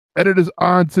And it is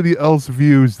on to the Else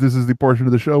Views. This is the portion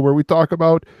of the show where we talk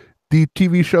about the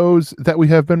TV shows that we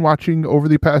have been watching over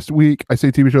the past week. I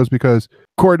say TV shows because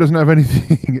Corey doesn't have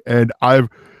anything, and I'm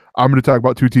going to talk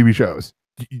about two TV shows.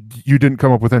 You didn't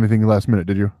come up with anything last minute,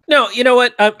 did you? No, you know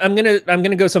what? I'm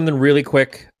gonna go something really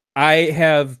quick. I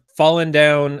have fallen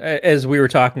down as we were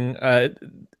talking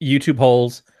YouTube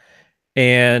holes,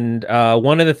 and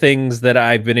one of the things that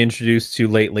I've been introduced to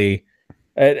lately,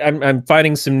 I'm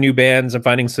finding some new bands. I'm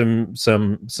finding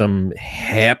some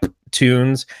hip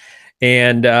tunes,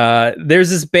 and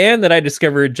there's this band that I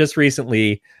discovered just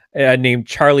recently named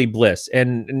Charlie Bliss,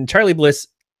 and Charlie Bliss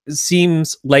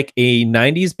seems like a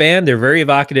 90s band. They're very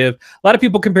evocative. A lot of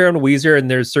people compare them to Weezer, and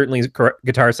there's certainly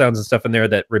guitar sounds and stuff in there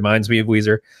that reminds me of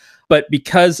Weezer. But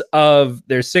because of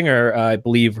their singer, I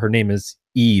believe her name is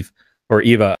Eve or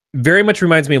Eva, very much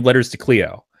reminds me of Letters to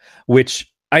Cleo,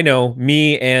 which I know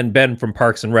me and Ben from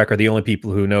Parks and Rec are the only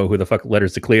people who know who the fuck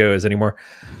Letters to Cleo is anymore.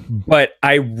 But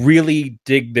I really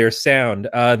dig their sound.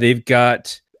 They've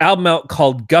got album out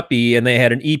called Guppy, and they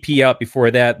had an EP out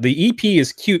before that. The EP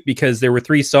is cute because there were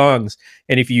 3 songs,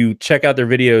 and if you check out their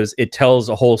videos, it tells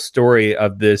a whole story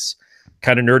of this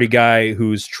kind of nerdy guy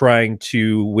who's trying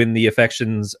to win the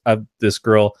affections of this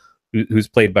girl who's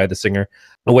played by the singer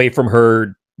away from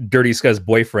her dirty scuzz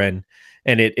boyfriend,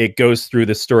 and it goes through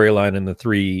the storyline in the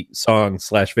 3 songs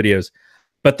 / videos.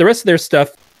 But the rest of their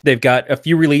stuff, they've got a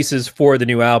few releases for the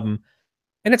new album,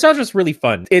 and it's all just really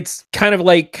fun. It's kind of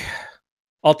like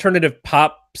alternative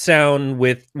pop sound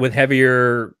with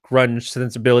heavier grunge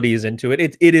sensibilities into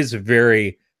it. It is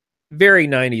very, very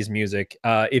 90s music.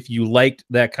 If you liked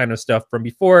that kind of stuff from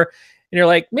before, and you're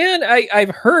like, man,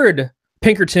 I've heard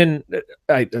Pinkerton.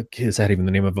 Is that even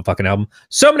the name of a fucking album?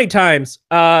 So many times.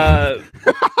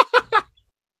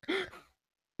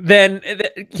 Then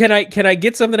can I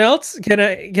get something else? Can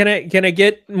I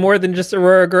get more than just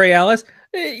Aurora Gray Alice?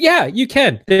 Yeah, you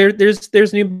can.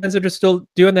 There's new bands that are still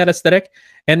doing that aesthetic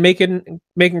and making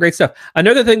great stuff.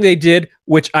 Another thing they did,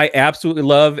 which I absolutely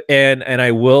love, and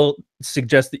I will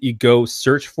suggest that you go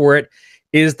search for it,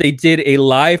 is they did a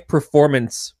live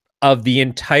performance of the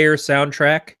entire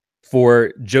soundtrack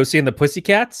for Josie and the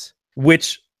Pussycats,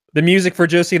 which the music for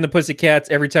Josie and the Pussycats,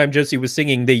 every time Josie was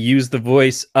singing, they used the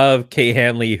voice of Kay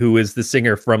Hanley, who is the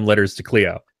singer from Letters to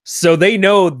Cleo. So they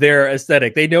know their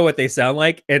aesthetic. They know what they sound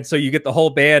like. And so you get the whole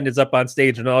band is up on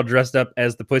stage and all dressed up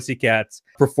as the Pussycats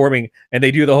performing, and they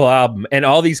do the whole album. And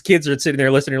all these kids are sitting there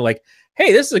listening like,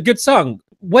 hey, this is a good song.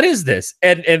 What is this?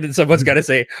 And someone's got to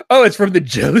say, oh, it's from the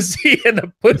Josie and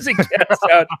the Pussycats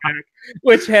soundtrack,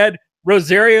 which had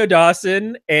Rosario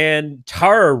Dawson and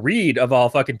Tara Reid of all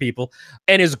fucking people,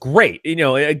 and is great. You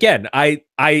know, again, I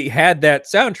had that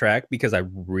soundtrack because I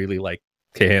really like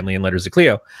Kay Hanley and Letters to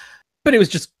Cleo, but it was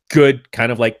just good,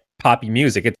 kind of like poppy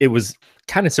music. It was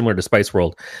kind of similar to Spice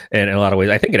World in a lot of ways.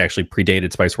 I think it actually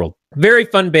predated Spice World. Very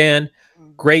fun band,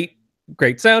 great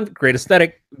sound, great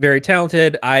aesthetic, very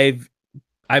talented. I've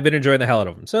been enjoying the hell out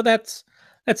of them. So that's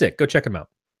it. Go check them out.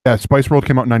 Yeah, Spice World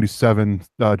came out in 97.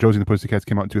 Josie and the Pussycats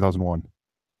came out in 2001.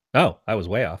 Oh, I was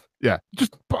way off. Yeah,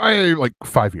 just by like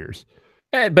 5 years.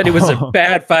 But it was a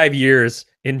bad 5 years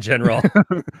in general.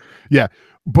 Yeah,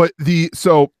 but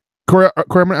Corey, I'm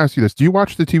going to ask you this. Do you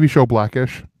watch the TV show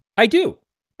Blackish? I do.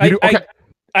 Okay.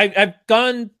 I've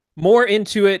gone more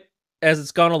into it as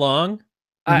it's gone along.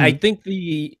 Mm-hmm. I think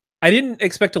I didn't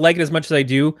expect to like it as much as I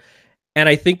do. And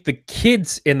I think the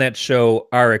kids in that show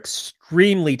are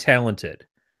extremely talented.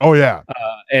 Oh, yeah.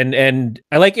 And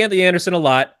I like Anthony Anderson a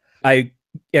lot. I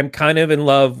am kind of in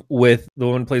love with the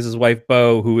woman who plays his wife,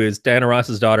 Bo, who is Diana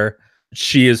Ross's daughter.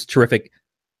 She is terrific.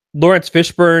 Lawrence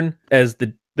Fishburne as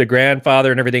the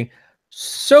grandfather and everything.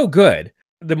 So good.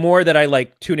 The more that I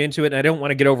like tune into it, and I don't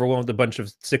want to get overwhelmed with a bunch of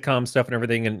sitcom stuff and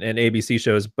everything and ABC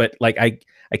shows, but like I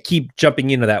keep jumping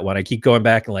into that one. I keep going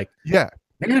back and like, yeah,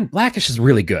 man, Blackish is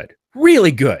really good.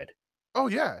 Really good. Oh,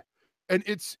 yeah. And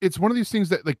it's one of these things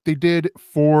that like they did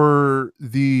for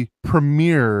the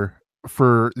premiere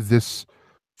for this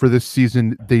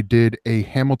season. They did a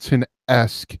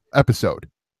Hamilton-esque episode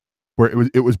where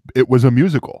it was a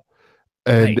musical,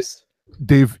 and nice.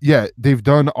 they've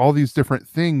done all these different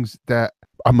things that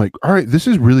I'm like, all right, this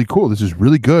is really cool. This is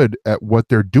really good at what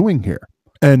they're doing here.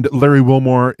 And Larry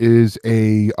Wilmore is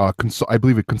I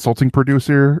believe a consulting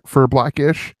producer for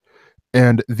Blackish.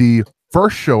 And the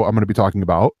first show I'm going to be talking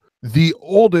about, the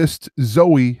oldest,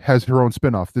 Zoe, has her own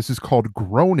spinoff. This is called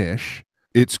Grownish.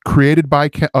 It's created by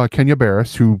Kenya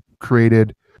Barris, who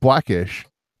created Blackish,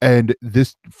 and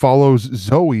this follows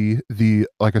Zoe,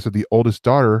 like I said, the oldest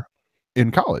daughter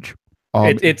in college.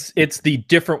 It's the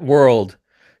different world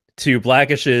to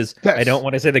Blackish's I Yes. don't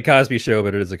want to say the Cosby Show,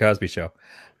 but it is a Cosby Show,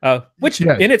 which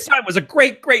Yes. in its time was a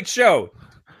great show.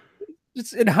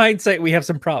 Just in hindsight, we have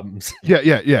some problems.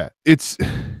 Yeah. It's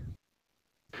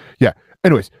yeah.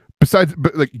 Anyways, besides,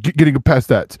 but like getting past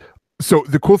that. So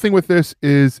the cool thing with this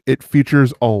is it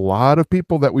features a lot of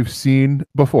people that we've seen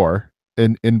before.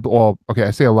 Well, okay,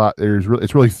 I say a lot.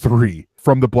 It's really three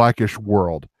from the Blackish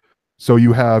world. So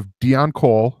you have Dion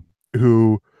Cole,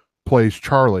 who plays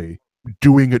Charlie,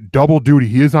 doing a double duty.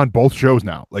 He is on both shows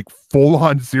now, like full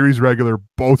on series regular,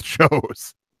 both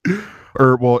shows.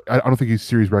 Or well, I don't think he's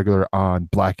series regular on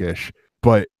Blackish,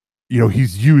 but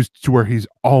he's used to where he's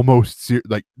almost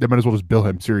like they might as well just bill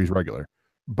him series regular.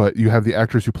 But you have the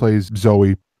actress who plays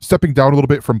Zoe stepping down a little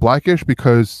bit from Blackish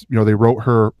because they wrote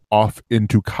her off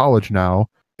into college now.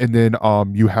 And then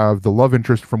you have the love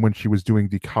interest from when she was doing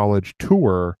the college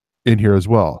tour in here as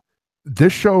well.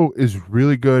 This show is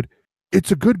really good.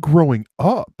 It's a good growing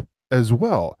up as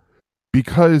well,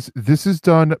 because this is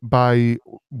done by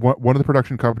one of the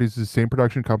production companies, the same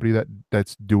production company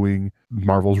that's doing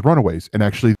Marvel's Runaways, and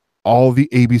actually all the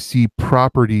ABC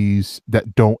properties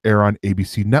that don't air on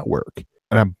ABC Network.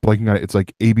 And I'm blanking on it. It's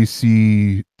like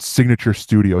ABC Signature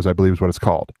Studios, I believe is what it's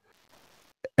called.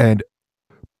 And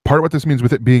part of what this means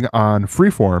with it being on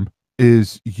Freeform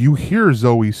is you hear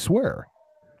Zoe swear.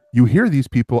 You hear these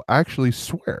people actually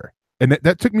swear. And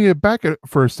that took me aback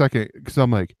for a second, because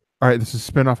I'm like, all right, this is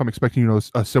a spinoff. I'm expecting,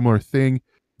 a similar thing.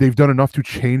 They've done enough to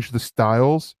change the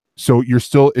styles. So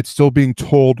it's still being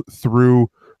told through,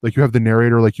 like you have the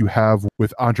narrator like you have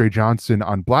with Andre Johnson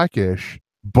on Blackish,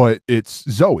 but it's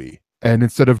Zoe. And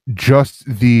instead of just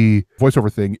the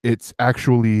voiceover thing, it's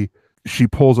actually, she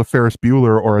pulls a Ferris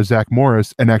Bueller or a Zach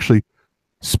Morris and actually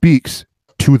speaks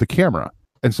to the camera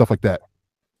and stuff like that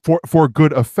for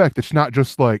good effect. It's not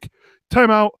just like time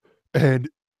out and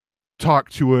talk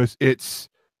to us. It's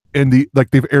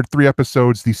they've aired 3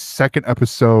 episodes. The second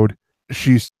episode,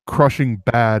 she's crushing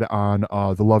bad on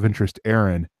the love interest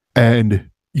Aaron,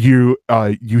 and you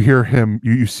hear him,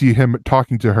 you see him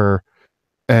talking to her,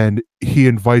 and he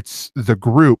invites the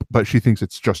group, but she thinks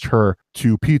it's just her,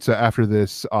 to pizza after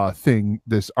this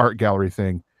this art gallery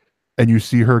thing. And you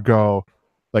see her go,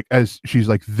 like, as she's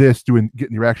like this getting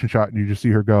the reaction shot, and you just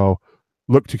see her go,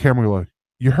 look to camera, like,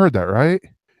 you heard that, right?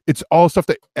 It's all stuff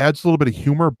that adds a little bit of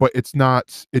humor, but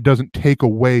it doesn't take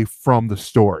away from the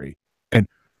story. And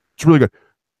it's really good.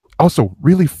 Also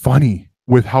really funny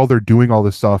with how they're doing all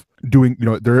this stuff.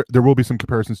 There will be some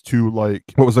comparisons to, like,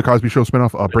 what was the Cosby Show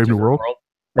spinoff, Brave New World?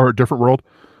 Or A Different World.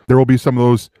 There will be some of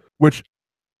those, which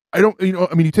I don't,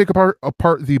 you take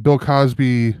apart the Bill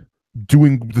Cosby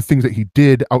doing the things that he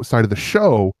did outside of the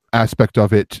show aspect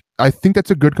of it. I think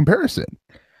that's a good comparison.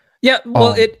 Yeah,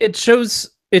 well, it shows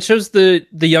the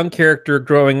young character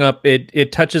growing up.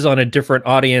 It touches on a different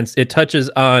audience. It touches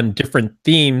on different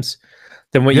themes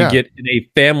than what you get in a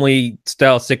family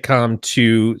style sitcom,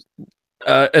 to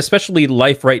especially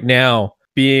life right now.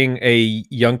 Being a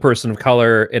young person of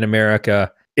color in America,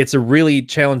 it's a really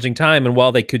challenging time. And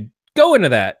while they could go into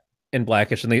that in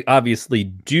Blackish, and they obviously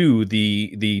do,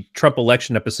 the Trump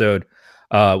election episode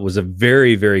was a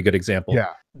very, very good example.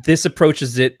 Yeah. This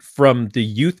approaches it from the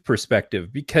youth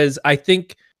perspective, because I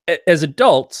think as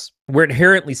adults, we're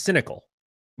inherently cynical.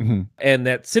 Mm-hmm. And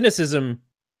that cynicism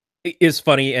is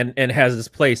funny and has its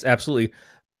place, absolutely.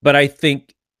 But I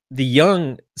think the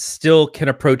young still can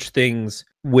approach things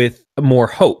with more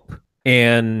hope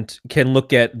and can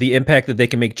look at the impact that they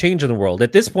can make change in the world.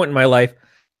 At this point in my life,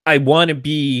 I want to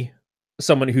be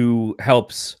someone who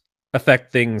helps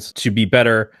affect things to be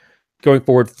better going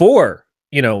forward for,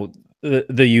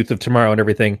 the youth of tomorrow and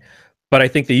everything. But I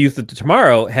think the youth of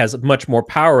tomorrow has much more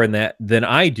power in that than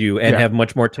I do, and have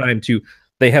much more time to,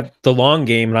 they have the long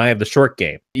game and I have the short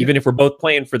game. Even if we're both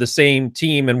playing for the same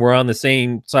team and we're on the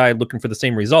same side looking for the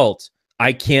same results,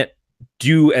 I can't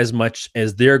do as much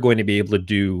as they're going to be able to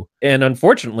do. And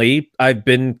unfortunately, I've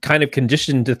been kind of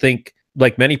conditioned to think,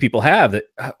 like many people have, that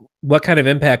what kind of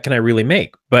impact can I really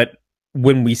make? But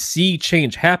when we see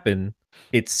change happen,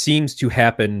 it seems to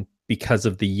happen because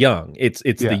of the young. It's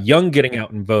the young getting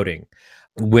out and voting,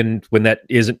 when that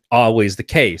isn't always the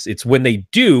case. It's when they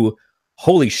do,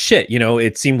 holy shit,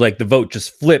 it seemed like the vote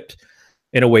just flipped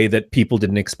in a way that people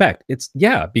didn't expect. It's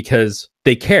because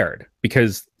they cared,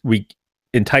 because we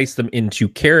enticed them into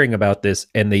caring about this,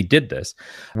 and they did this.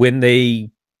 When they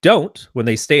don't, when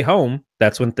they stay home,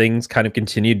 that's when things kind of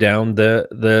continue down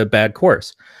the bad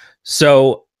course.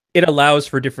 So it allows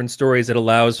for different stories. It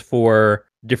allows for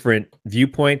different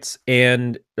viewpoints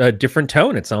and a different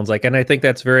tone, it sounds like. And I think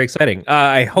that's very exciting.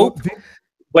 I hope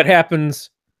what happened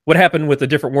with A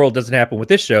Different World doesn't happen with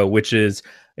this show, which is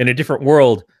in a different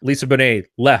world, Lisa Bonet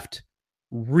left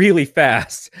really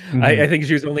fast. Mhm. I think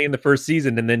she was only in the first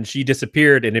season, and then she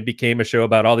disappeared, and it became a show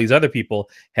about all these other people.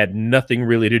 Had nothing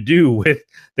really to do with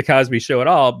the Cosby Show at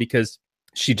all, because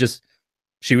she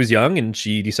was young and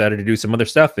she decided to do some other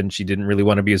stuff, and she didn't really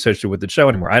want to be associated with the show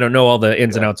anymore. I don't know all the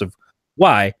ins and outs of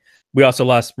why. We also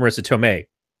lost Marissa Tomei,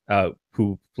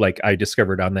 who like I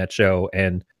discovered on that show,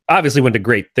 and obviously went to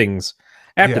great things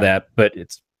after that. But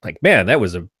it's like, man, that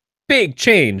was a big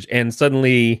change, and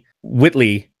suddenly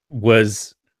Whitley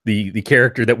was the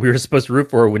character that we were supposed to root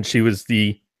for when she was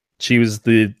the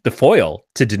foil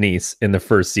to Denise in the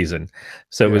first season.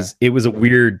 So it was a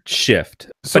weird shift.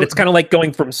 So, but it's kind of like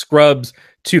going from Scrubs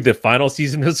to the final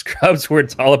season of Scrubs, where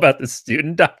it's all about the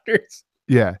student doctors.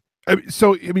 Yeah.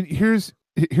 Here's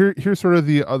sort of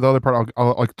the other part.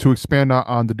 I'll like to expand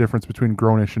on the difference between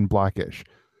Grownish and Blackish,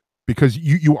 because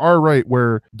you are right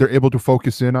where they're able to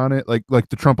focus in on it, like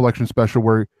the Trump election special,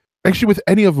 where actually with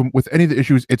any of the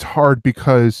issues, it's hard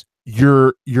because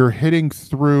you're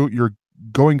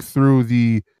going through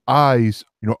the eyes,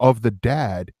 of the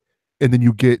dad, and then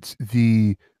you get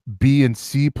the B and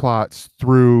C plots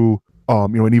through,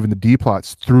 and even the D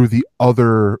plots through the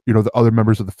other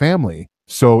members of the family.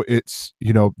 So it's,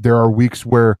 there are weeks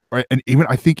where, and even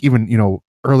I think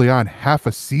early on, half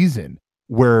a season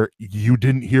where you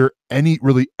didn't hear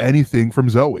anything from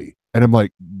Zoe. And I'm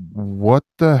like, what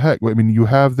the heck? I mean, you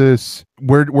have this,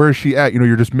 where is she at?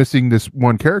 You're just missing this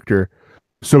one character.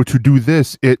 So to do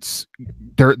this, it's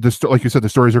there. Like you said, the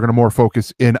stories are going to more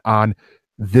focus in on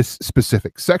this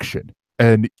specific section.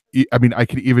 And I mean, I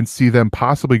could even see them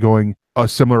possibly going a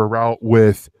similar route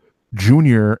with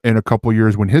Junior in a couple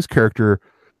years when his character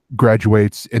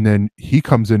graduates, and then he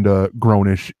comes into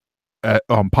Grownish,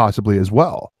 possibly as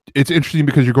well. It's interesting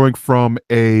because you're going from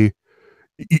one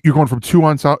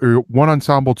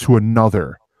ensemble to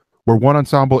another, where one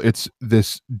ensemble, it's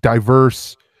this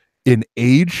diverse in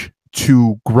age,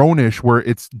 to Grownish where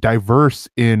it's diverse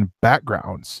in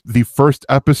backgrounds. The first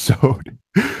episode,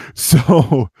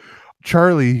 so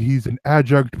Charlie, he's an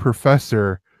adjunct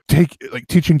professor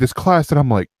teaching this class, and I'm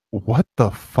like, what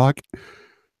the fuck?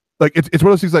 Like it's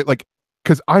one of those things like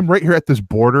because I'm right here at this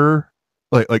border,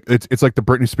 like it's like the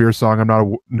Britney Spears song,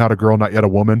 I'm not a girl, not yet a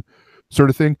woman, sort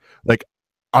of thing. Like,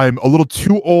 I'm a little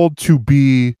too old to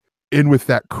be in with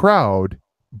that crowd,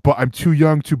 but I'm too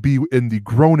young to be in the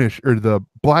Grownish or the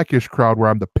Blackish crowd where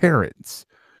I'm the parents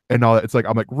and all that. It's like,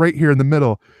 I'm like right here in the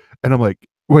middle, and I'm like,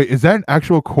 wait, is that an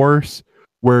actual course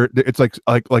where it's like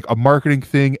a marketing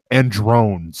thing and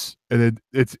drones, and then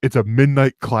it's a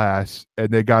midnight class,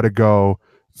 and they got to go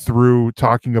through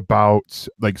talking about,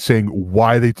 like, saying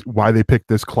why they picked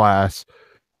this class.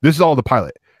 This is all the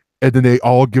pilot. And then they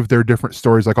all give their different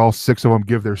stories, like all 6 of them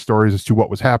give their stories as to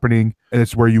what was happening. And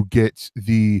it's where you get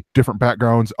the different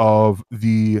backgrounds of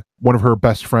one of her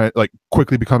best friend, like,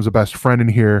 quickly becomes a best friend in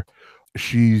here.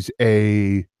 She's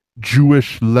a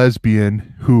Jewish lesbian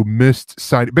who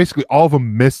basically all of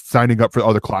them missed signing up for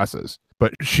other classes.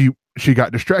 But she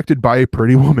got distracted by a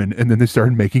pretty woman, and then they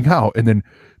started making out. And then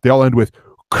they all end with,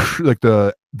 like,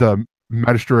 the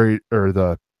magistrate or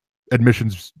the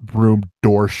admissions room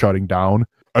door shutting down.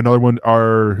 Another one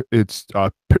it's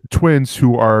twins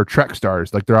who are track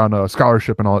stars, like they're on a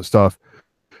scholarship and all that stuff,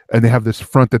 and they have this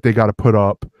front that they got to put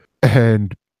up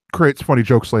and creates funny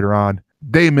jokes later on.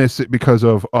 They miss it because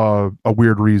of a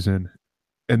weird reason.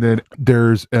 And then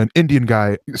there's an Indian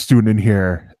guy student in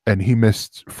here, and he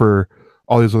missed for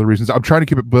all these other reasons. I'm trying to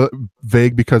keep it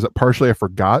vague because partially I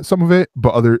forgot some of it,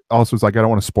 but also it's like, I don't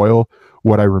want to spoil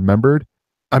what I remembered.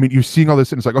 I mean, you're seeing all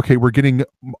this, and it's like, okay, we're getting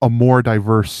a more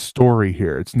diverse story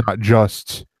here. It's not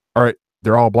just, all right,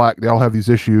 they're all black, they all have these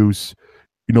issues,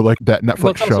 like that Netflix show.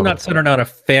 Well, it's also not centered on a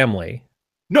family.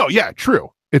 No, yeah,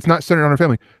 true. It's not centered on a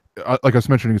family. Like I was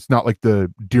mentioning, it's not like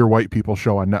the Dear White People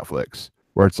show on Netflix,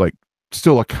 where it's like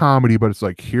still a comedy, but it's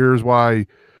like, here's why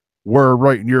we're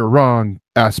right and you're wrong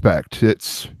aspect.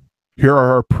 It's, here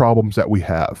are our problems that we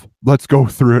have. Let's go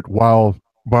through it while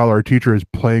our teacher is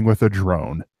playing with a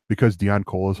drone. Because Dion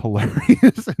Cole is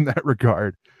hilarious in that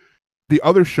regard. The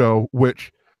other show, which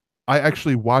I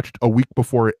actually watched a week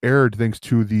before it aired, thanks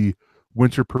to the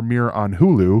winter premiere on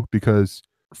Hulu, because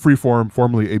Freeform,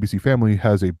 formerly ABC Family,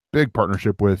 has a big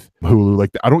partnership with Hulu.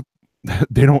 Like,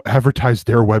 they don't advertise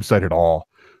their website at all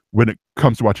when it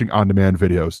comes to watching on-demand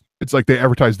videos. It's like they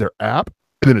advertise their app,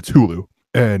 and then it's Hulu.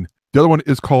 And the other one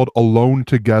is called Alone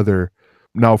Together.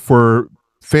 Now, for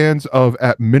fans of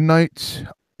At Midnight,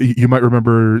 you might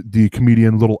remember the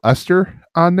comedian Little Esther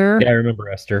on there. Yeah, I remember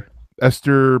Esther.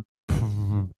 Esther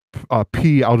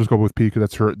P. I'll just go with P because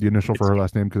that's the initial for her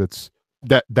last name, because it's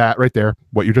that right there,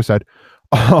 what you just said.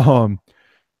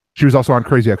 She was also on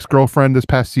Crazy Ex-Girlfriend this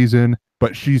past season,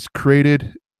 but she's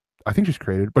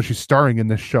starring in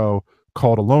this show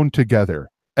called Alone Together.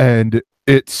 And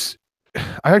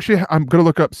I'm going to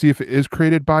look up, see if it is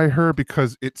created by her,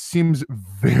 because it seems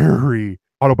very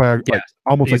autobiographical, Yeah,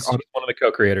 almost he's like one of the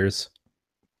co-creators.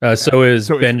 So is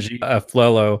Benji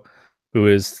Flello, who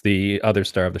is the other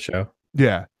star of the show.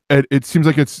 Yeah. It seems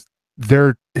like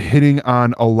they're hitting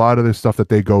on a lot of the stuff that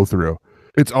they go through.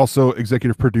 It's also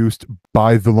executive produced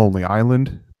by The Lonely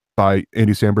Island, by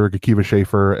Andy Samberg, Akiva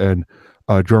Schaffer, and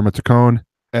Jorma Taccone.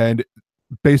 And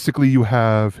basically you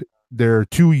have they're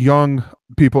two young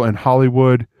people in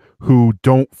Hollywood who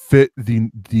don't fit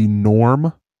the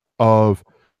norm of,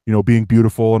 you know, being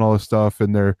beautiful and all this stuff,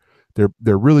 and they're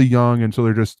really young, and so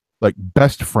they're just like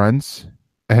best friends,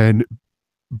 and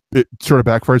it sort of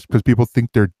backfires because people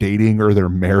think they're dating or they're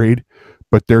married,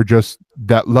 but they're just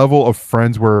that level of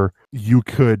friends where you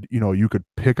could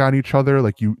pick on each other,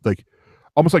 like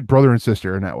almost like brother and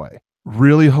sister in that way.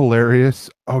 Really hilarious.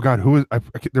 Oh God,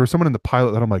 there was someone in the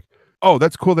pilot that I'm like, oh,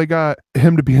 that's cool. They got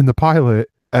him to be in the pilot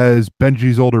as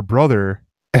Benji's older brother.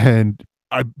 And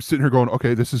I'm sitting here going,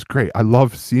 okay, this is great. I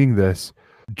love seeing this.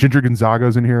 Ginger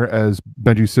Gonzaga's in here as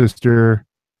Benji's sister.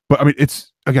 But I mean,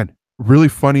 it's, again, really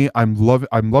funny. I'm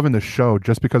loving the show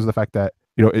just because of the fact that,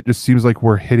 you know, it just seems like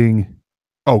we're hitting.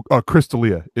 Chris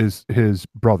D'Elia is his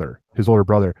brother, his older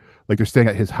brother. Like, they're staying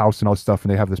at his house and all this stuff,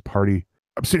 and they have this party.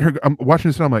 I'm sitting here, I'm watching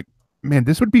this, and I'm like, man,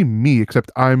 this would be me, except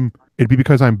it'd be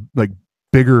because I'm like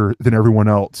bigger than everyone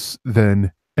else,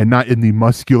 and not in the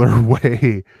muscular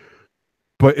way.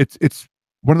 But it's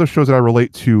one of those shows that I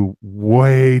relate to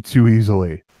way too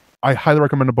easily. I highly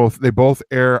recommend them both. They both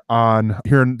air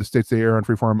here in the States, they air on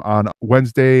Freeform on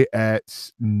Wednesday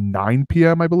at 9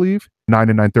 p.m., I believe. 9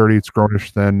 and 9:30. It's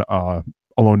Grownish, then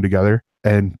Alone Together.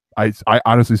 And I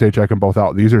honestly say check them both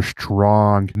out. These are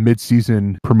strong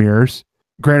mid-season premieres.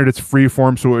 Granted, it's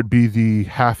Freeform, so it would be the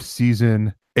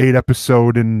half-season, 8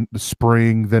 episode in the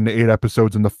spring, then 8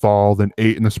 episodes in the fall, then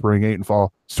 8 in the spring, 8 in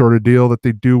fall sort of deal that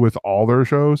they do with all their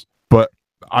shows. But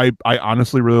I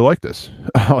honestly really like this.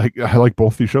 I like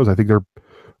both these shows. I think they're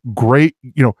great.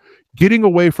 You know, getting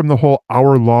away from the whole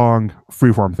hour-long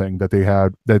Freeform thing that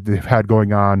they've had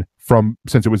going on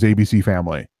since it was ABC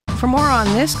Family. For more on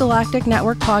this Galactic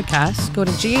Network podcast, go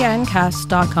to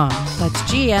gncast.com. That's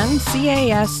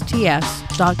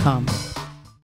GNCASTS.com.